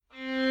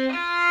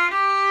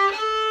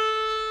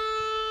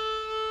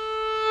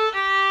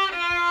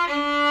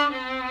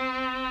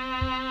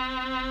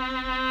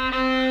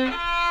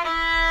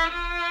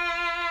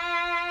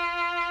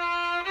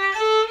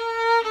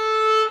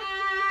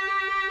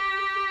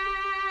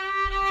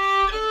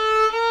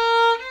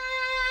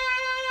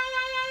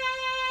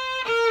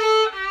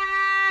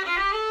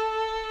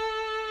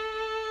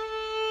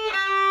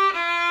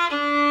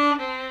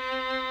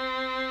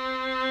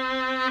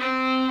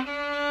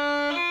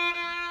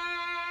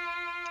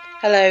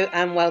Hello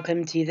and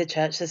welcome to the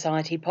Church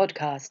Society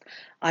podcast.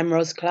 I'm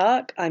Ros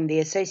Clark, I'm the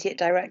Associate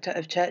Director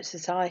of Church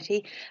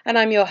Society, and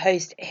I'm your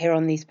host here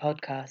on these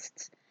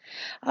podcasts.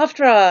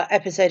 After our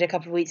episode a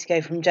couple of weeks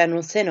ago from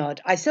General Synod,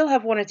 I still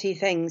have one or two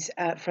things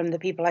from the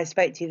people I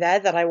spoke to there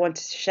that I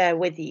wanted to share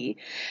with you.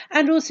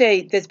 And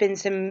also, there's been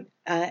some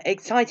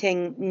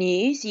exciting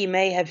news you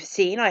may have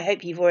seen. I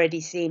hope you've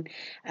already seen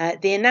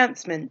the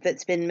announcement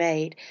that's been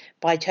made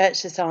by Church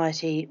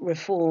Society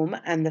Reform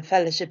and the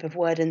Fellowship of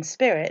Word and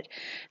Spirit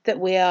that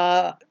we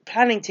are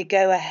planning to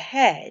go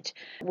ahead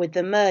with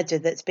the merger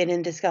that's been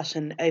in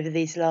discussion over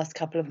these last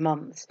couple of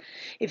months.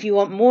 If you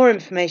want more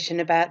information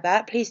about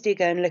that, please do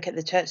go and look at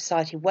the Church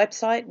Society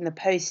website and the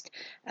post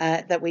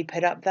that we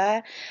put up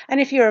there. And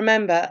if you're a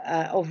member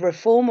of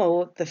Reform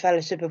or the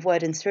Fellowship of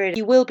Word and Spirit,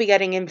 you will be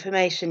getting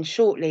information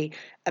shortly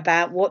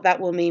about what that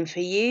will mean for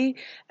you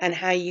and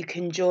how you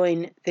can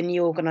join the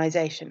new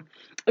organisation.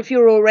 If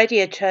you're already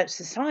a Church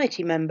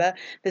Society member,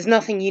 there's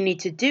nothing you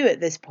need to do at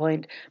this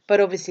point, but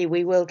obviously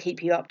we will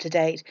keep you up to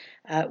date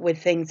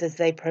with things as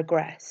they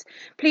progress.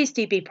 Please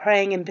do be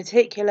praying in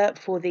particular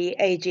for the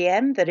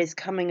AGM that is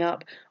coming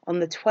up on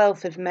the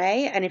 12th of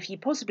May, and if you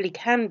possibly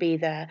can be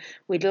there,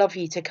 we'd love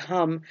you to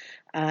come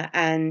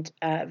and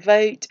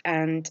vote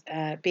and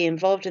be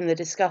involved in the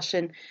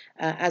discussion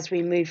as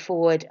we move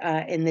forward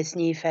in this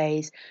new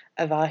phase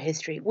of our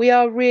history. We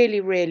are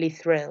really, really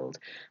thrilled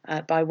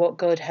by what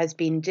God has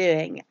been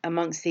doing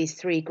amongst these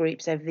three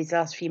groups over these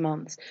last few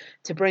months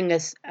to bring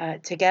us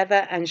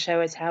together and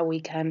show us how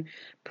we can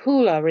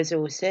pool our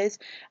resources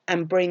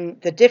and bring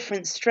the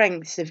different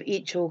strengths of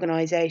each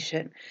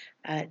organisation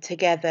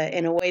together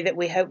in a way that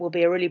we hope will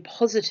be a really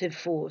positive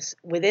force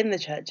within the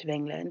Church of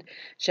England,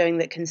 showing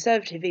that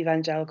conservative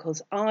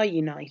evangelicals are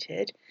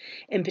united.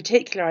 In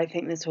particular, I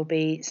think this will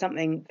be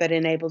something that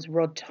enables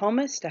Rod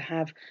Thomas to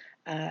have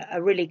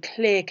a really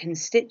clear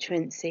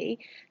constituency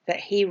that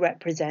he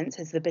represents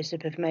as the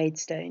Bishop of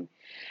Maidstone.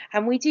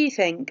 And we do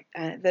think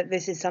that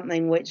this is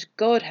something which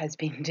God has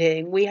been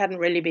doing. We hadn't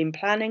really been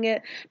planning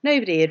it.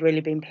 Nobody had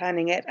really been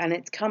planning it, and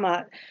it's come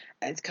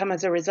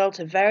as a result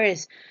of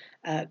various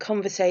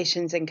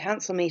conversations and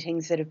council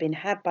meetings that have been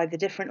had by the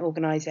different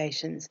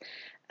organisations.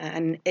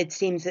 And it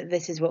seems that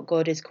this is what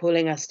God is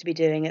calling us to be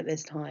doing at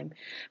this time.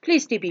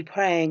 Please do be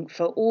praying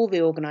for all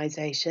the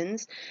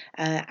organisations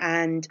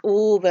and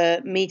all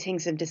the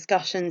meetings and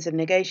discussions and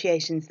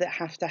negotiations that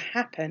have to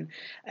happen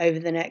over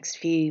the next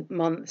few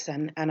months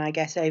and I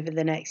guess over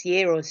the next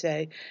year or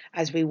so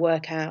as we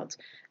work out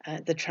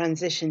the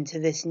transition to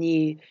this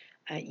new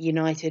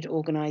united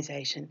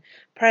organisation.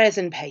 Prayers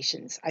and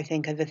patience, I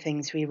think, are the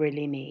things we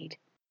really need.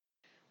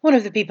 One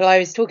of the people I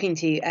was talking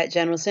to at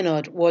General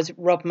Synod was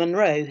Rob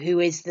Munro, who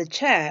is the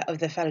chair of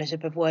the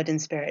Fellowship of Word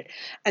and Spirit.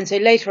 And so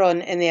later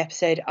on in the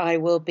episode, I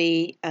will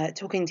be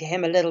talking to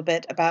him a little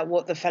bit about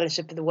what the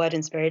Fellowship of the Word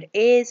and Spirit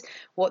is,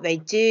 what they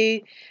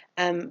do,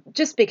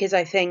 just because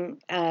I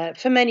think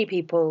for many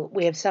people,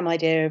 we have some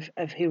idea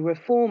of who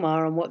Reform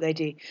are and what they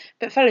do.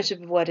 But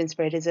Fellowship of Word and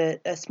Spirit is a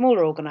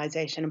smaller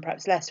organisation and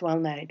perhaps less well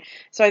known.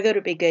 So I thought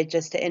it'd be good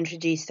just to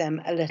introduce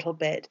them a little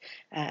bit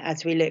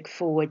as we look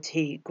forward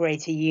to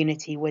greater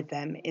unity with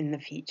them in the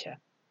future.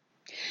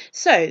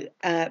 So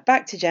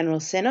back to General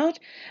Synod,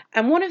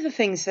 and one of the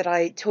things that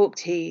I talked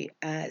to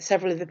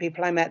several of the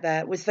people I met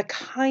there was the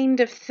kind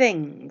of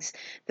things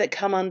that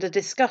come under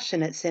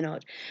discussion at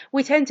Synod.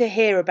 We tend to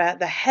hear about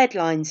the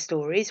headline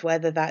stories,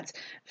 whether that's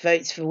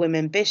votes for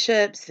women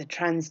bishops, the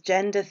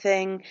transgender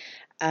thing,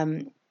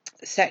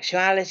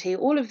 sexuality,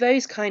 all of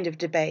those kind of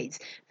debates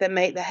that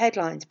make the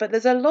headlines. But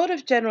there's a lot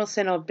of General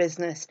Synod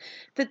business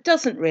that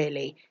doesn't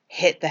really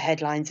hit the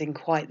headlines in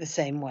quite the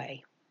same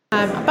way.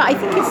 But I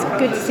think it's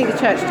good to see the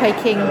church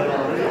taking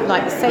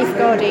like the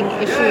safeguarding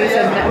issues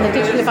and the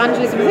digital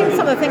evangelism. I think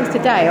some of the things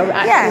today are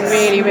actually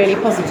really,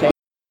 really positive.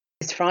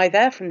 Fry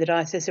there from the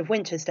Diocese of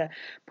Winchester,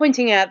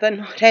 pointing out that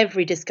not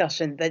every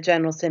discussion that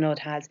General Synod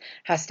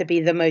has to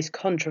be the most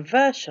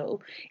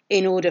controversial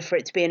in order for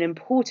it to be an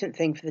important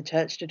thing for the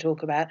church to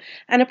talk about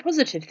and a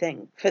positive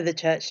thing for the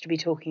church to be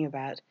talking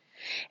about.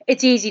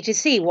 It's easy to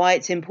see why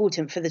it's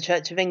important for the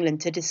Church of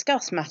England to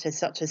discuss matters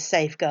such as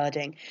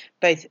safeguarding,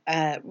 both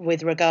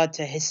with regard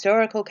to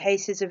historical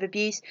cases of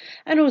abuse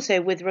and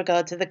also with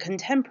regard to the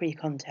contemporary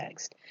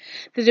context.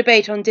 The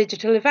debate on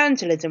digital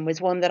evangelism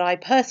was one that I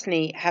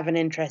personally have an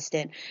interest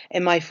in.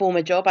 In my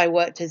former job, I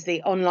worked as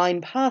the online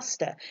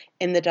pastor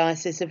in the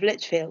Diocese of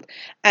Lichfield,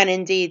 and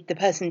indeed the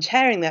person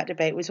chairing that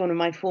debate was one of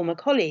my former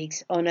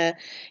colleagues on a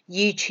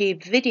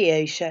YouTube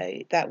video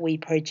show that we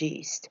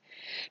produced.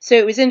 So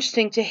it was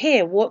interesting to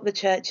hear what the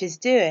church is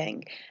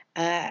doing,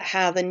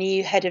 how the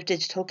new head of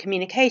digital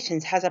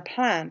communications has a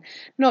plan,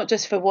 not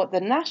just for what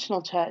the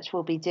national church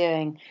will be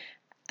doing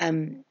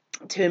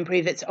to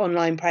improve its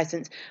online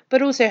presence,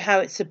 but also how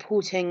it's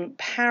supporting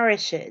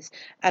parishes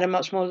at a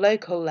much more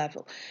local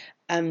level.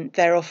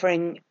 They're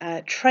offering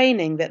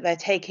training that they're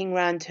taking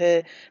around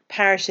to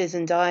parishes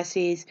and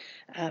dioceses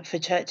for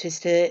churches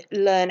to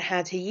learn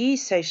how to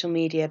use social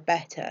media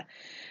better.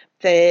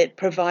 They're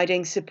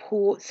providing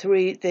support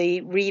through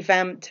the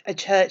revamped A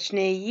Church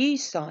Near You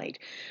site,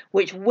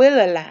 which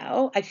will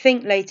allow, I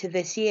think later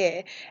this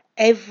year,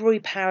 every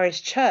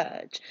parish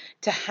church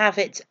to have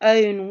its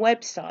own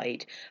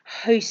website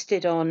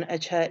hosted on A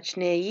Church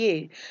Near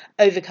You,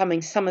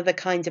 overcoming some of the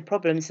kinds of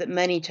problems that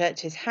many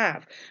churches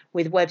have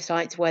with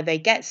websites where they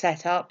get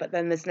set up, but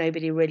then there's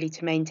nobody really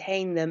to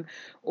maintain them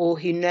or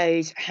who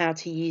knows how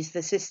to use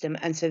the system,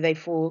 and so they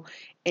fall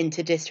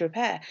into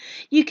disrepair.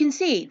 You can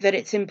see that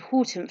it's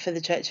important for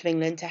the Church of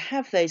England to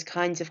have those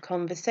kinds of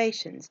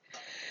conversations.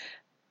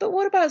 But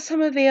what about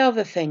some of the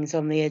other things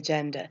on the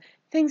agenda?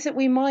 Things that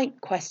we might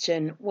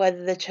question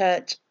whether the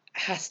church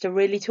has to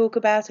really talk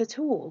about at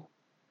all.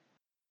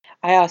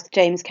 I asked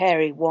James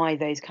Carey why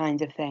those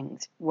kinds of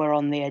things were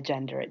on the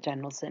agenda at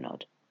General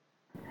Synod.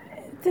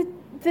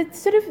 The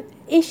sort of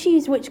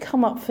issues which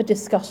come up for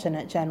discussion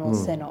at General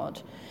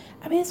Synod,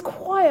 I mean, it's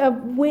quite a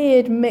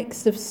weird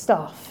mix of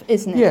stuff,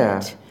 isn't it?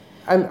 Yeah,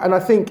 and I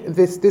think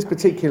this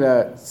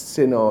particular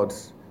synod,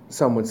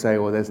 some would say,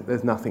 well,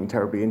 there's nothing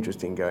terribly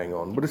interesting going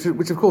on,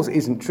 which of course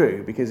isn't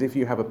true, because if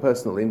you have a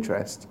personal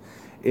interest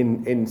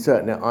in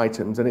certain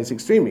items, then it's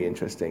extremely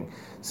interesting.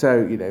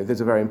 So,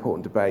 there's a very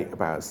important debate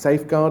about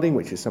safeguarding,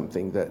 which is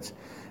something that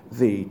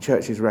the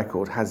Church's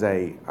record has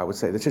I would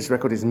say the Church's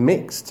record is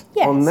mixed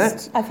on that.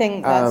 Yes, I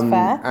think that's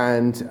fair.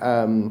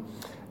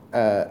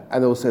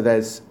 And also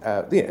there's,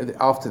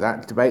 after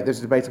that debate, there's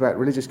a debate about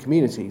religious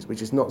communities,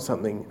 which is not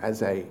something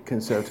as a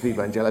conservative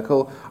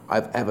evangelical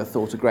I've ever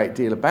thought a great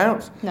deal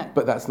about. No.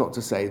 But that's not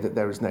to say that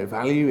there is no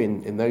value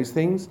in those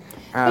things.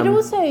 But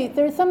also,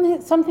 there are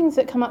some things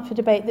that come up for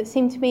debate that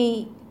seem to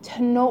me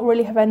to not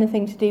really have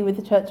anything to do with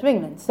the Church of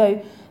England.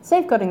 So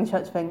safeguarding the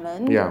Church of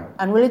England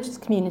and religious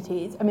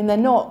communities, I mean, they're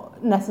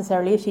not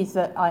necessarily issues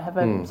that I have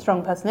a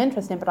strong personal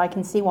interest in, but I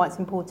can see why it's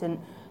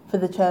important for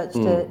the Church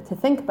to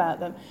think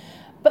about them.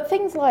 But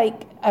things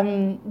like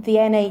the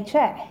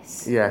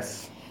NHS,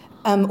 yes,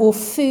 or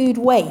food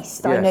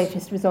waste, yes, I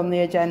noticed was on the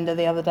agenda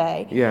the other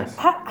day. Yes.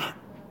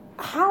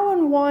 How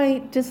and why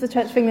does the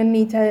Church of England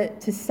need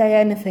to say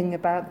anything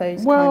about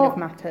those kind of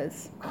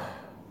matters?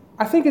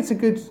 I think it's a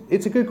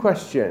good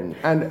question,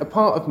 and a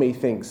part of me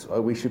thinks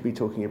we should be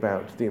talking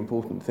about the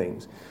important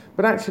things.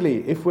 But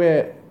actually, if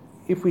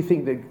we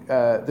think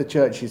that the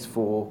Church is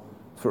for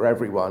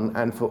everyone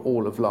and for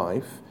all of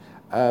life,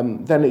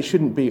 then it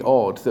shouldn't be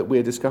odd that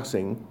we're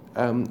discussing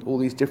all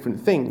these different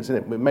things, and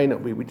it may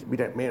not be we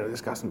may not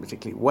discuss them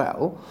particularly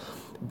well,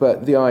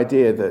 but the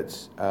idea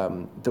that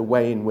the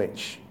way in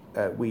which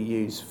we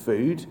use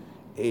food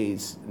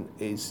is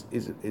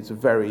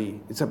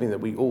something that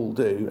we all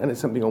do, and it's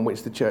something on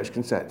which the Church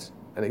can set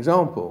an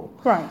example.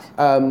 Right.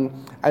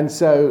 And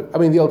so, I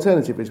mean, the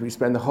alternative is we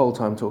spend the whole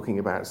time talking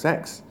about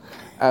sex.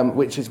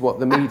 Which is what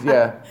the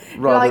media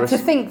rather like to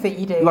think that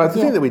you do. Like to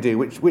think that we do,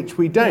 which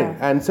we don't.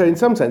 Yeah. And so in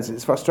some sense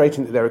it's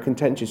frustrating that there are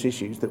contentious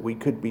issues that we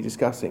could be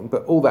discussing,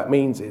 but all that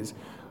means is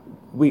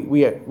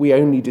we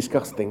only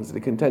discuss things that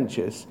are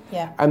contentious.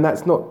 Yeah. And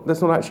that's not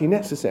actually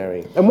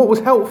necessary. And what was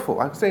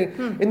helpful, I would say,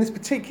 in this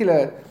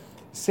particular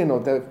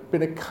synod, there have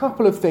been a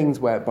couple of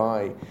things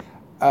whereby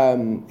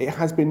it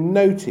has been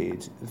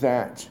noted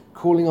that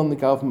calling on the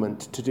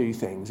government to do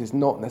things is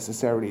not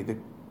necessarily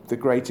the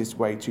greatest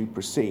way to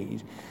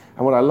proceed.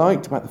 And what I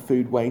liked about the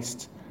food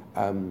waste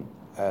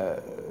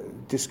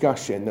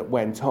discussion that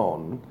went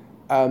on,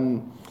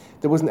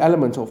 there was an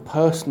element of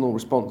personal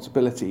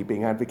responsibility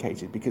being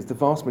advocated, because the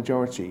vast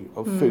majority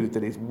of food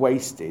that is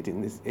wasted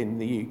in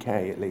the UK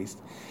at least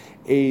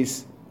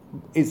is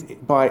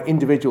by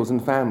individuals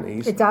and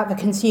families. It's at the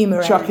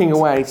consumer chucking end.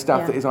 away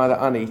stuff that is either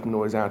uneaten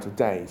or is out of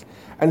date.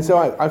 And so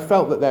I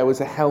felt that there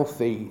was a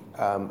healthy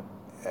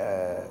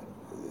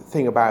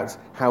thing about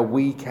how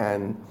we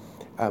can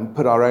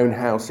put our own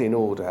house in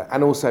order,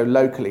 and also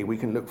locally we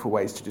can look for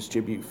ways to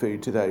distribute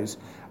food to those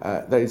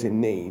in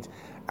need.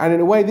 And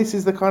in a way, this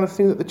is the kind of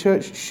thing that the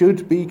Church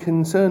should be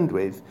concerned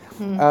with.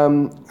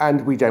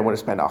 And we don't want to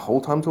spend our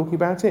whole time talking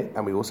about it,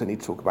 and we also need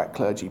to talk about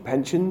clergy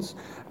pensions,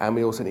 and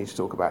we also need to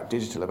talk about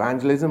digital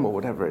evangelism or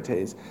whatever it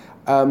is.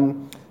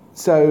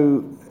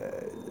 So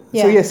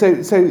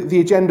the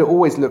agenda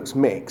always looks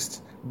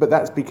mixed, but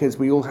that's because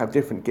we all have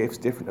different gifts,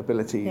 different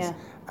abilities. Yeah.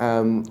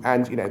 And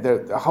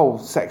the whole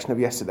section of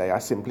yesterday, I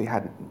simply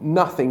had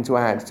nothing to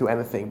add to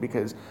anything,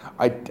 because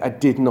I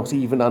did not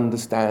even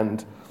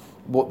understand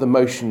what the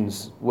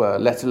motions were,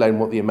 let alone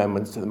what the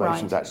amendments to the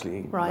motions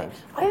actually meant.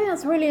 I think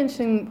that's a really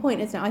interesting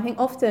point, isn't it? I think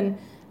often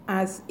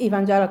as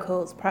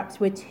evangelicals, perhaps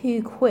we're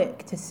too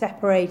quick to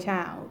separate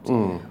out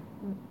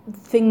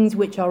things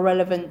which are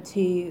relevant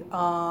to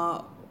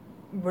our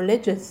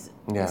religious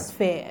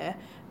sphere,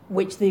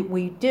 which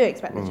we do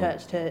expect the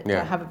Church to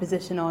have a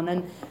position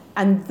on,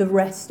 and the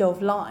rest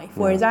of life.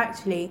 Whereas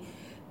actually,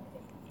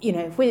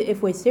 if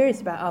we're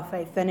serious about our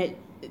faith, then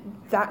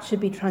that should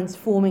be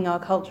transforming our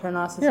culture and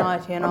our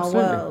society and our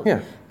world.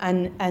 Yeah.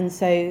 And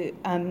so,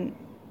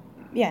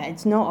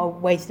 it's not a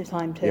waste of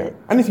time to.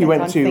 And if you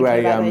went to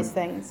those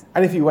things.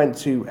 And if you went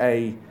to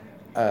a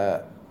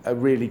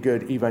really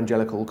good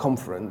evangelical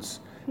conference,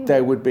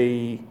 there would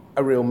be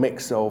a real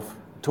mix of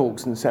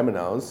talks and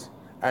seminars,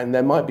 and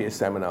there might be a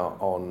seminar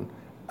on,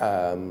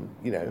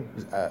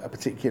 a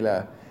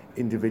particular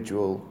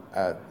individual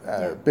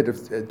bit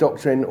of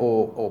doctrine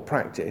or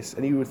practice,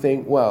 and you would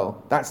think,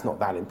 well, that's not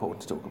that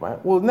important to talk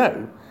about. Well,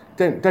 no,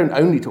 don't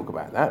only talk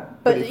about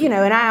that. But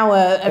an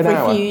hour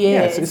every few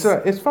years, yes,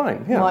 it's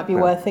fine. Yeah, might be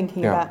worth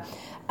thinking about.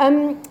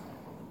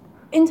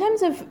 In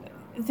terms of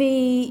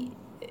the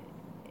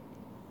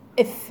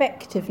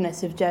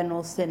effectiveness of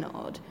General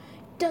Synod,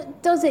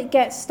 does it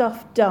get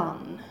stuff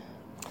done?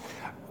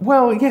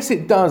 Well, yes,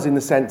 it does, in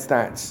the sense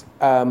that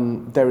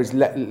there is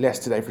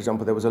yesterday, for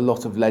example, there was a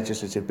lot of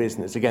legislative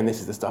business. Again, this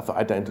is the stuff that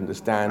I don't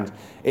understand.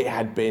 It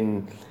had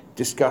been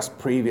discussed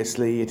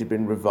previously, it had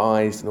been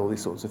revised, and all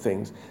these sorts of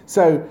things.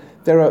 So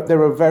there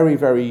are very,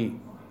 very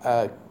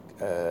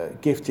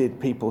gifted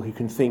people who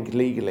can think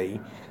legally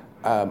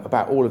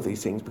about all of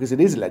these things, because it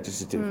is a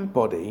legislative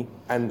body.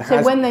 And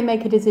so when they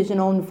make a decision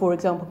on, for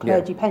example,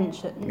 clergy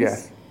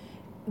pensions,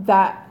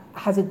 that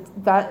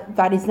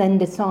is then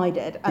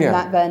decided, and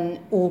that then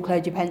all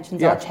clergy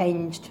pensions are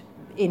changed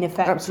in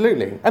effect.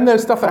 Absolutely. And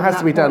there's stuff that has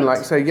to be done,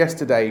 like, so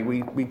yesterday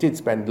we did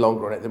spend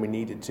longer on it than we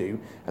needed to,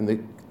 and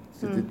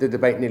the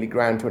debate nearly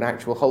ground to an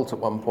actual halt at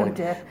one point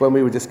when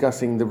we were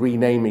discussing the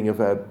renaming of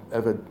a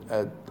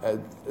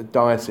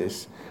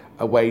diocese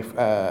away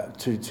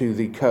to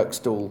the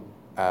Kirkstall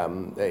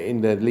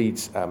in the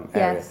Leeds area.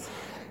 Yes.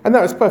 And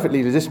that was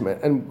perfectly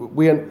legitimate, and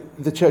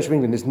the Church of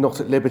England is not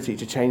at liberty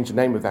to change the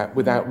name of that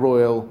without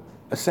royal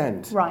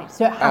assent. Right,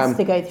 so it has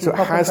to go through. So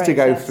it has to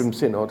go from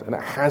synod, and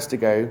it has to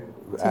go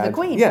to the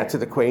Queen. Yeah, to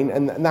the Queen,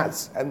 and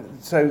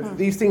so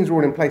these things are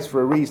all in place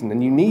for a reason,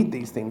 and you need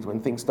these things when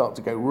things start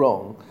to go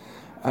wrong,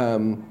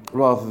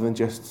 rather than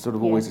just sort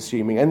of always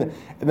assuming. And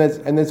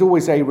there's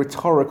always a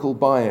rhetorical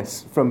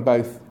bias from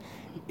both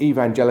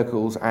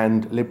evangelicals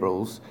and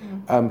liberals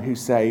who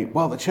say,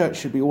 well, the church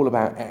should be all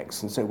about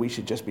X, and so we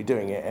should just be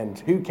doing it, and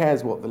who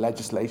cares what the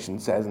legislation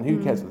says, and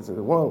who cares what it says?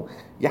 Well,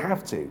 you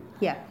have to.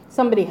 Yeah,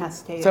 somebody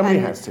has to. Somebody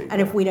has to.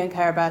 And if we don't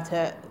care about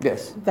it,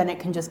 yes, then it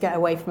can just get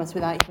away from us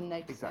without even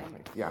noticing.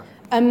 Exactly, yeah.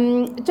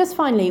 Just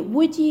finally,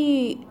 would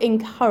you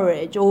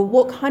encourage, or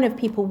what kind of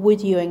people would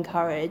you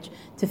encourage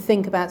to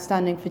think about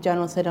standing for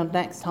General Synod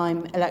next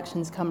time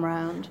elections come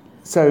round?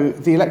 So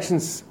the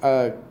elections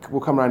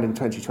will come around in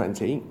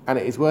 2020, and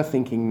it is worth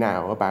thinking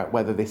now about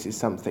whether this is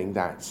something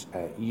that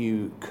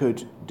you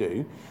could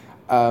do.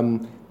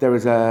 There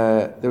is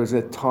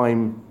a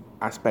time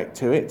aspect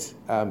to it,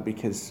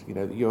 because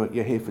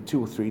you're here for 2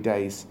 or 3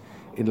 days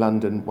in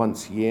London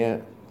once a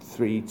year,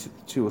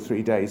 2 or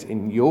 3 days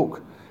in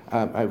York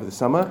over the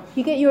summer.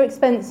 You get your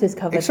expenses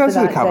covered. Expenses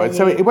are covered,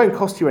 so it won't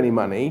cost you any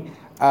money.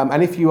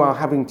 And if you are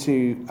having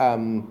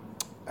to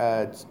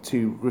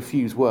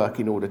refuse work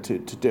in order to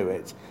do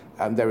it,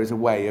 there is a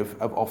way of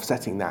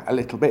offsetting that a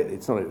little bit.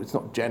 It's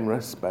not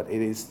generous, but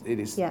it is.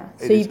 Yeah.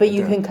 But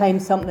you can claim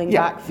something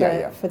back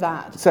for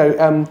that.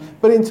 So,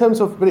 but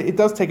it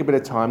does take a bit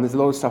of time. There's a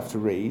lot of stuff to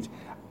read.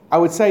 I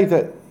would say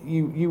that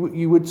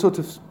you would sort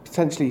of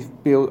potentially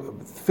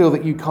feel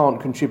that you can't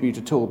contribute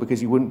at all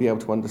because you wouldn't be able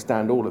to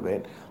understand all of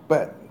it.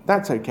 But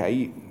that's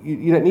okay.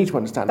 You don't need to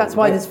understand. That's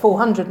why there's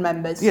 400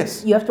 members.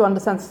 Yes. You have to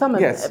understand some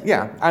of it. Yes.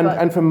 Yeah.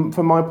 And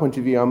from my point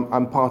of view,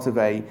 I'm part of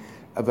a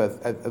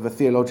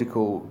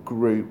theological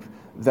group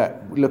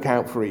that look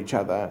out for each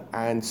other,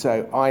 and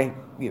so I,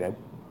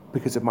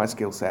 because of my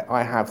skill set,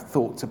 I have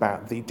thoughts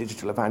about the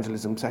digital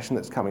evangelism session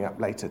that's coming up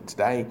later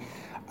today.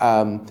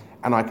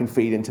 And I can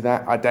feed into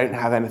that. I don't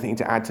have anything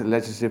to add to the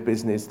legislative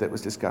business that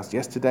was discussed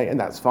yesterday, and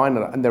that's fine.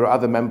 And there are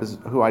other members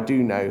who I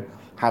do know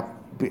have,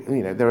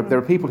 there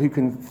are people who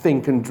can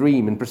think and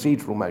dream in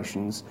procedural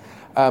motions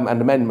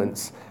and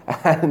amendments,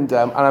 and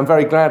I'm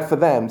very glad for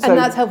them. And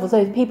that's helpful.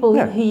 So people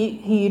who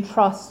you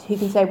trust, who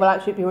can say, well,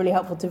 actually, it'd be really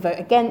helpful to vote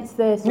against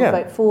this or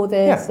vote for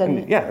this,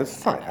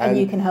 that's fine. And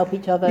you can help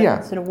each other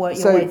sort of work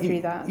your way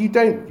through that. You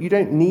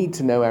don't need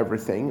to know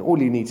everything.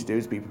 All you need to do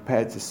is be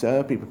prepared to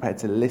serve, be prepared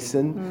to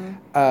listen,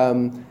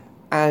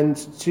 and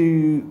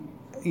to.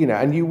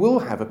 And you will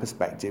have a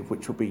perspective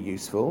which will be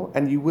useful,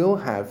 and you will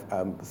have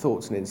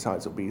thoughts and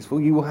insights that will be useful.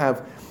 You will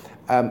have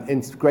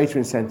greater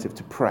incentive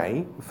to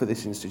pray for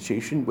this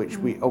institution,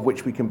 of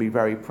which we can be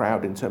very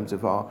proud in terms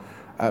of our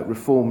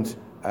reformed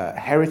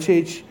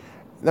heritage.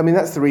 I mean,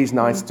 that's the reason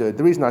I stood.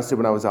 The reason I stood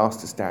when I was asked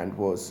to stand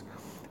was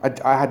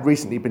I had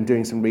recently been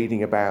doing some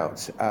reading about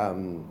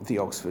the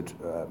Oxford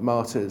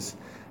martyrs,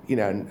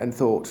 and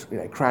thought,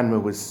 Cranmer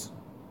was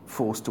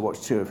forced to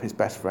watch 2 of his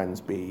best friends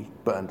be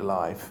burned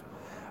alive.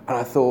 And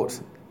I thought,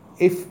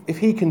 if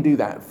he can do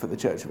that for the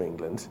Church of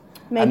England,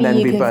 maybe and then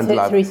you be can burned sit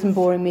alive, through some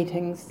boring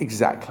meetings.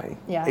 Exactly.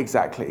 Yeah.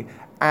 Exactly.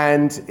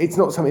 And it's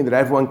not something that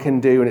everyone can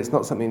do, and it's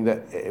not something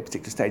that at a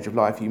particular stage of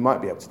life you might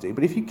be able to do.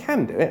 But if you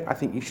can do it, I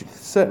think you should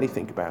certainly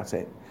think about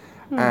it.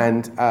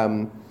 And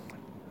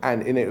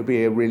it would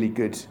be a really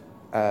good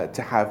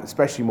to have,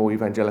 especially more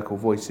evangelical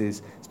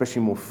voices,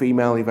 especially more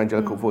female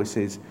evangelical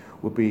voices,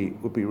 would be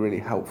really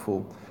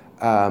helpful.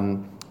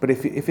 But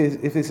if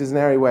this is an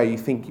area where you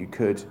think you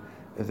could,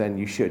 then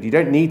you should. You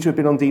don't need to have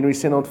been on Deanery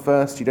Synod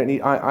first. You don't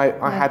need.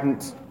 I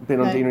hadn't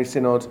been on Deanery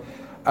Synod.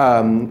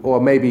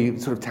 or maybe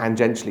sort of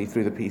tangentially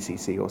through the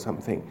PCC or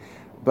something.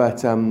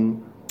 But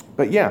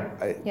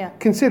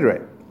consider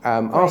it.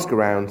 Ask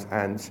around,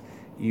 and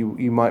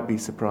you might be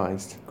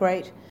surprised.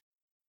 Great.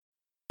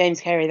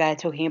 James Carey there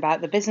talking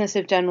about the business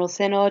of General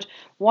Synod,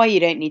 why you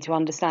don't need to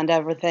understand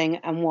everything,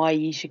 and why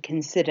you should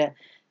consider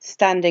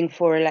standing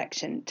for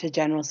election to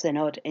General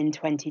Synod in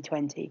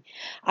 2020.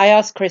 I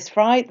asked Chris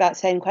Fry that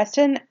same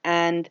question,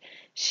 and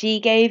she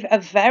gave a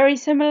very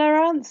similar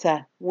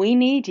answer. We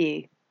need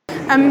you.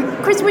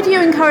 Chris, would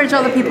you encourage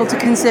other people to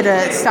consider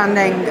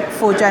standing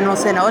for General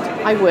Synod?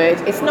 I would.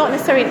 It's not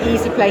necessarily an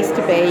easy place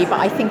to be, but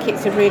I think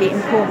it's a really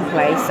important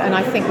place, and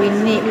I think we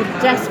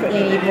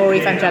desperately need more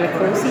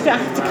evangelicals. You don't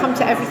have to come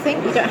to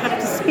everything, you don't have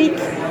to speak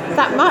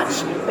that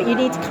much, but you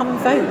need to come and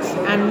vote.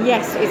 And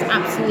yes, it's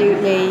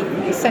absolutely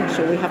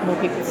essential we have more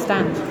people to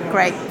stand.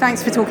 Great.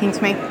 Thanks for talking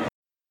to me.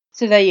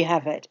 So there you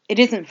have it. It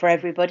isn't for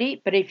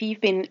everybody, but if you've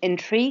been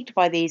intrigued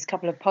by these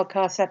couple of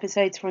podcast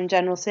episodes from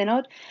General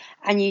Synod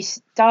and you're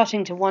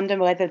starting to wonder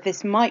whether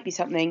this might be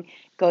something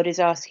God is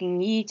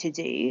asking you to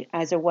do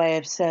as a way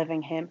of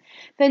serving him,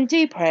 then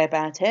do pray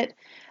about it.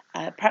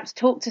 Perhaps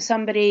talk to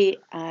somebody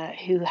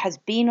who has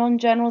been on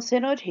General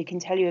Synod who can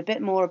tell you a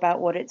bit more about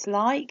what it's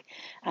like.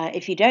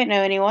 If you don't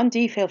know anyone,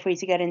 do feel free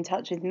to get in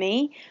touch with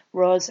me,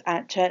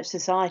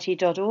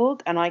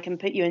 ros@churchsociety.org, and I can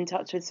put you in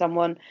touch with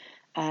someone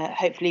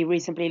hopefully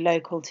reasonably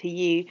local to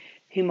you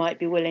who might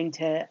be willing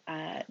to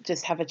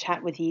just have a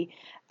chat with you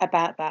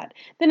about that.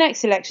 The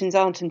next elections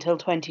aren't until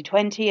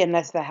 2020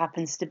 unless there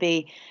happens to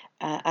be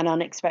an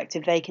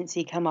unexpected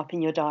vacancy come up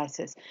in your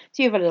diocese.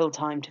 So you have a little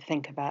time to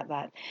think about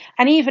that.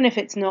 And even if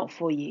it's not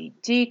for you,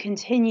 do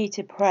continue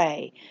to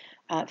pray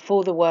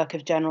for the work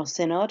of General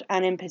Synod,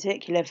 and in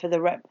particular for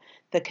the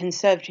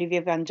Conservative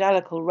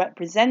Evangelical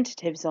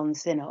representatives on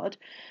Synod,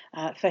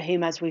 for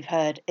whom, as we've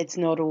heard, it's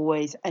not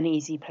always an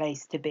easy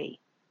place to be.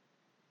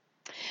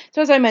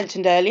 So as I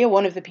mentioned earlier,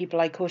 one of the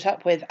people I caught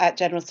up with at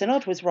General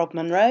Synod was Rob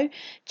Munro,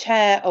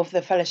 chair of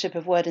the Fellowship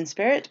of Word and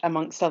Spirit,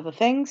 amongst other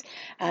things.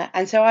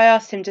 And so I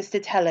asked him just to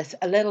tell us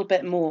a little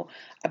bit more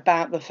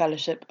about the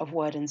Fellowship of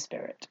Word and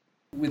Spirit.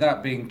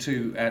 Without being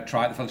too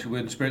trite, the Fellowship of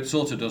Word and Spirit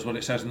sort of does what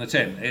it says in the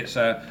tin.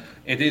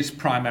 It is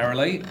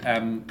primarily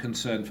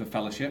concerned for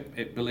fellowship.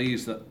 It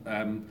believes that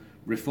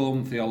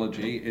Reformed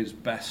theology is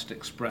best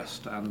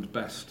expressed and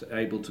best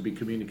able to be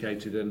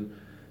communicated and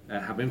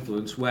have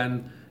influence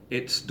when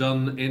it's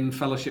done in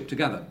fellowship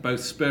together, both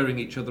spurring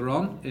each other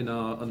on in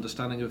our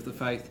understanding of the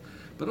faith,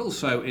 but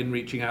also in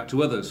reaching out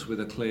to others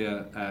with a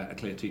clear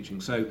teaching.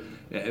 So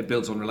it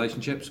builds on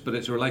relationships, but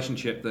it's a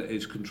relationship that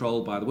is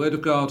controlled by the Word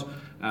of God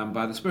and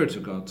by the Spirit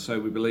of God. So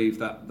we believe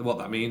that what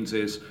that means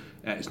is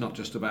it's not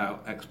just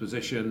about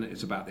exposition,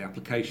 it's about the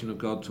application of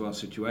God to our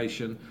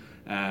situation.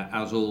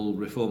 As all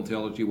Reformed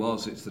theology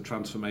was, it's the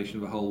transformation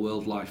of a whole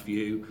world life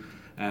view,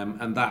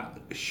 and that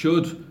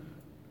should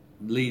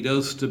lead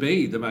us to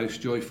be the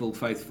most joyful,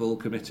 faithful,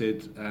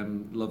 committed,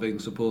 loving,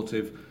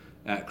 supportive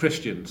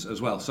Christians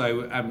as well.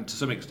 So to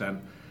some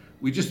extent,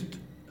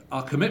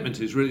 our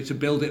commitment is really to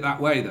build it that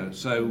way, though.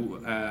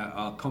 So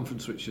our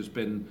conference, which has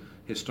been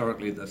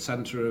historically at the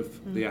centre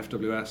of the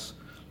FWS.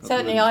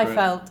 Certainly I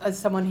felt, as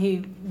someone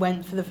who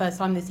went for the first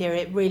time this year,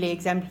 it really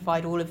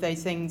exemplified all of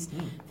those things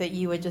that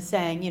you were just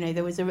saying. You know,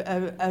 there was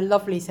a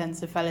lovely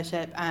sense of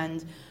fellowship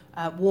and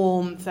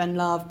warmth and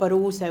love, but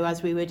also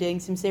as we were doing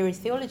some serious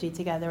theology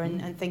together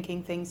and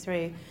thinking things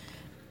through.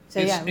 So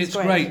it's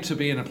great to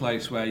be in a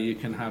place where you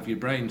can have your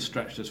brain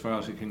stretched as far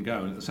as it can go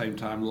and at the same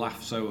time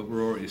laugh so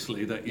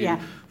uproariously that you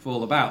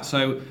fall about.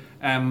 So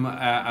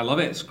I love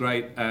it. It's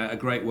great, a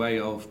great way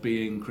of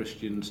being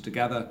Christians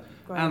together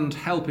and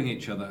helping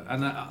each other.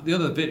 And the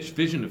other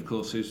vision, of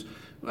course, is,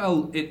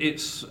 well,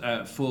 it's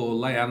for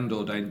lay and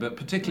ordained, but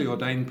particularly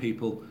ordained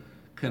people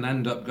can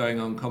end up going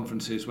on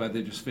conferences where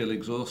they just feel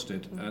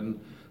exhausted, and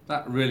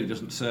that really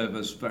doesn't serve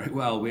us very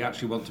well. We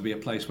actually want to be a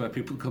place where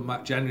people come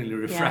back genuinely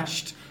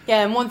refreshed.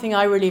 Yeah, and one thing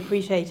I really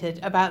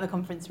appreciated about the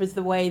conference was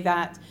the way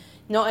that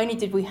not only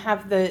did we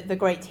have the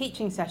great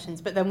teaching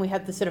sessions, but then we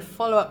had the sort of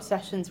follow-up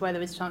sessions where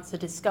there was a chance to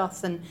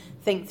discuss and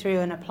think through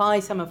and apply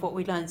some of what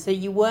we learned. So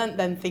you weren't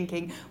then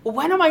thinking, well,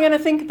 when am I going to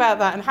think about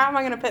that and how am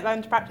I going to put that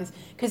into practice?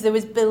 Because there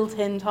was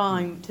built-in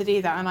time to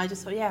do that. And I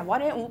just thought, why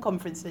don't all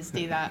conferences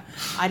do that?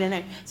 I don't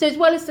know. So as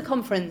well as the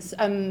conference,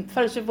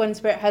 Fellowship of Word and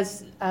Spirit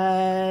has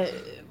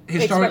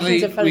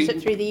historically of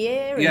fellowship through the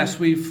year? Yes,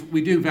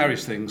 we do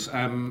various things.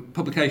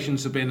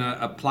 Publications have been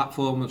a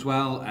platform as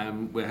well.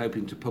 We're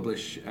hoping to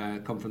publish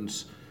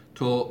conference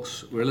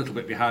talks. We're a little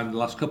bit behind the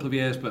last couple of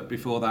years, but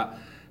before that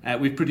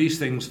we've produced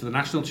things for the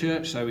National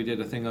Church. So we did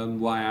a thing on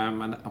why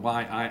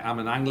I am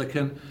an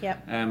Anglican.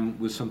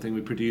 Was something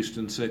we produced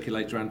and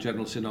circulated around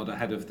General Synod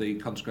ahead of the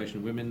Consecration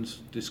of Women's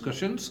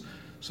discussions,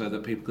 so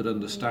that people could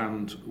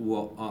understand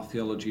what our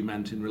theology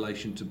meant in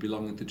relation to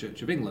belonging to the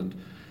Church of England.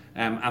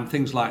 And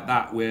things like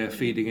that we're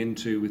feeding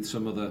into with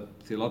some other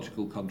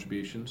theological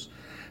contributions.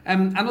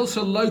 And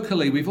also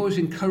locally, we've always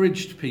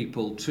encouraged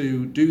people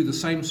to do the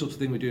same sort of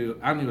thing we do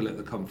annually at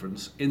the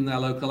conference in their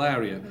local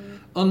area,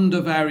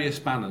 under various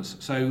banners.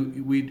 So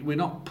we're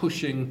not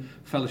pushing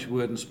Fellowship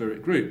Word and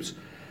Spirit groups,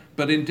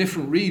 but in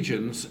different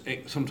regions,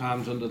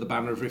 sometimes under the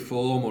banner of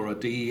Reform or a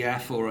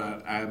DEF or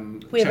a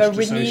we have a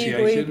Church Renew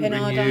Association, group in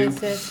our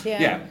diocese.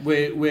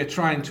 we're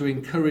trying to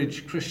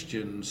encourage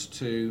Christians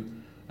to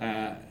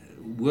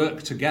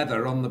work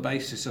together on the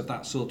basis of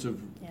that sort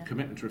of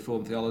commitment to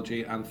Reformed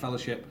theology and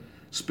fellowship,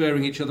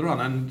 spurring each other on.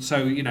 And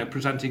so,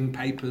 presenting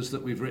papers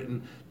that we've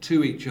written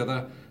to each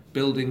other,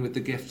 building with the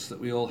gifts that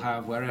we all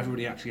have, where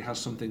everybody actually has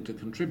something to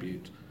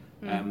contribute.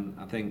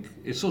 I think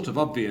it's sort of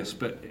obvious,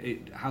 but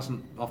it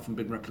hasn't often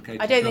been replicated.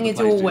 I don't think it's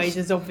always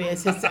as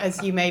obvious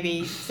as you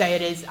maybe say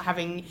it is,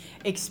 having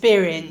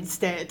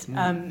experienced it,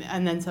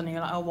 and then suddenly you're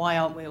like, oh, why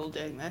aren't we all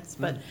doing this?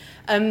 But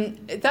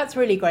that's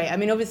really great. I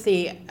mean,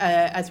 obviously,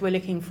 as we're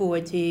looking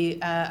forward to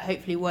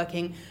hopefully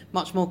working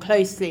much more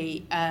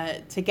closely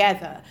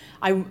together,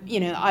 I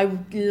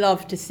would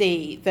love to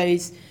see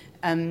those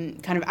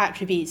kind of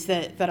attributes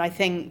that I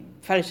think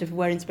Fellowship of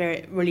Word and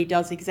Spirit really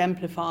does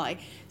exemplify,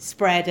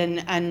 spread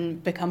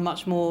and become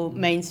much more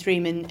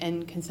mainstream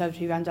in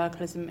conservative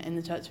evangelicalism in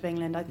the Church of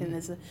England. I think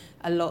there's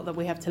a lot that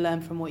we have to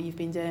learn from what you've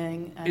been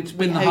doing. And it's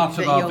been the heart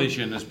of our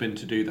vision has been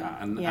to do that,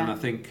 and I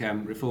think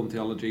Reformed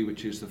theology,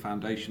 which is the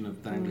foundation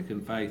of the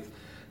Anglican faith,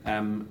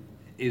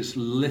 is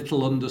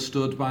little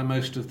understood by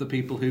most of the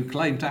people who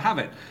claim to have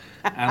it.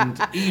 And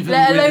even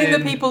let alone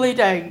the people who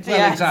don't.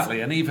 Well,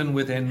 exactly, and even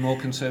within more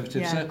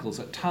conservative circles,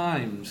 at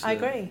times, I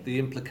agree. The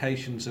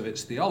implications of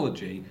its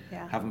theology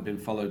haven't been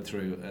followed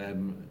through.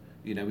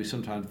 We're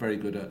sometimes very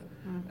good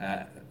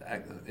at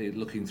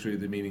looking through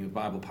the meaning of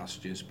Bible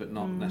passages, but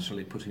not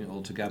necessarily putting it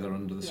all together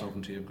under the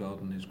sovereignty of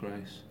God and His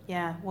grace.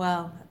 Yeah.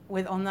 Well,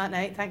 on that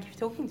note, thank you for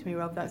talking to me,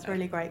 Rob. That's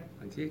really great.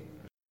 Thank you.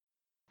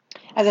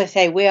 As I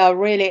say, we are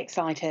really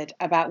excited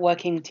about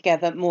working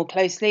together more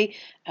closely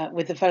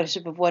with the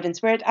Fellowship of Word and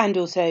Spirit, and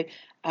also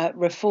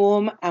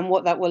Reform, and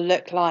what that will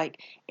look like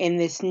in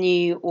this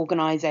new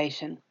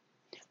organisation.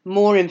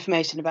 More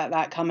information about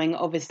that coming,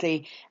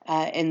 obviously,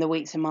 in the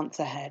weeks and months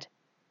ahead.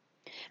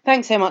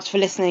 Thanks so much for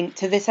listening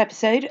to this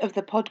episode of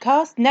the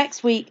podcast.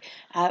 Next week,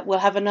 we'll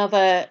have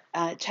another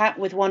chat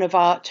with one of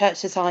our Church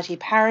Society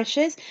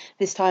parishes.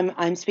 This time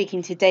I'm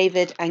speaking to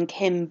David and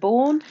Kim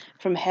Bourne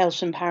from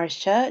Hailsham Parish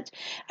Church.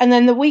 And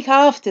then the week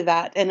after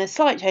that, in a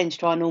slight change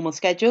to our normal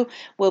schedule,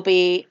 will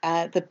be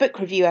the book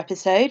review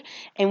episode,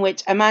 in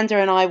which Amanda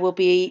and I will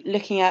be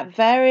looking at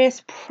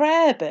various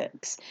prayer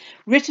books.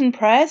 Written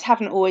prayers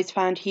haven't always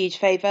found huge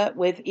favour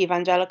with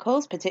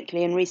evangelicals,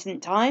 particularly in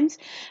recent times.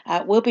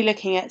 We'll be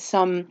looking at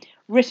some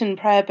written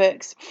prayer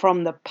books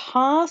from the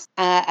past,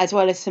 as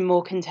well as some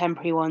more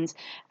contemporary ones,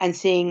 and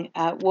seeing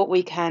what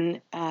we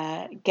can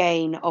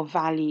gain of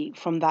value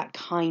from that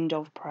kind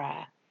of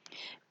prayer.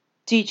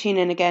 Do tune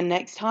in again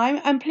next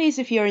time, and please,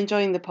 if you're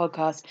enjoying the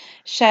podcast,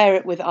 share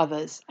it with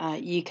others.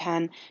 You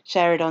can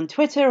share it on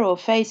Twitter or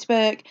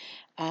Facebook.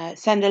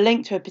 Send a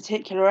link to a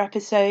particular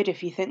episode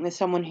if you think there's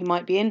someone who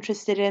might be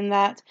interested in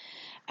that.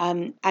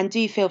 And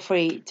do feel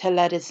free to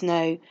let us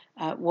know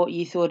what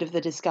you thought of the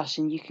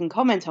discussion. You can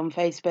comment on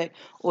Facebook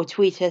or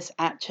tweet us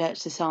at Church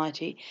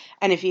Society.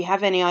 And if you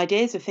have any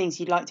ideas of things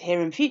you'd like to hear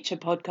in future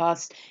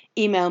podcasts,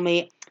 email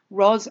me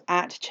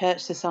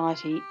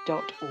ros@churchsociety.org.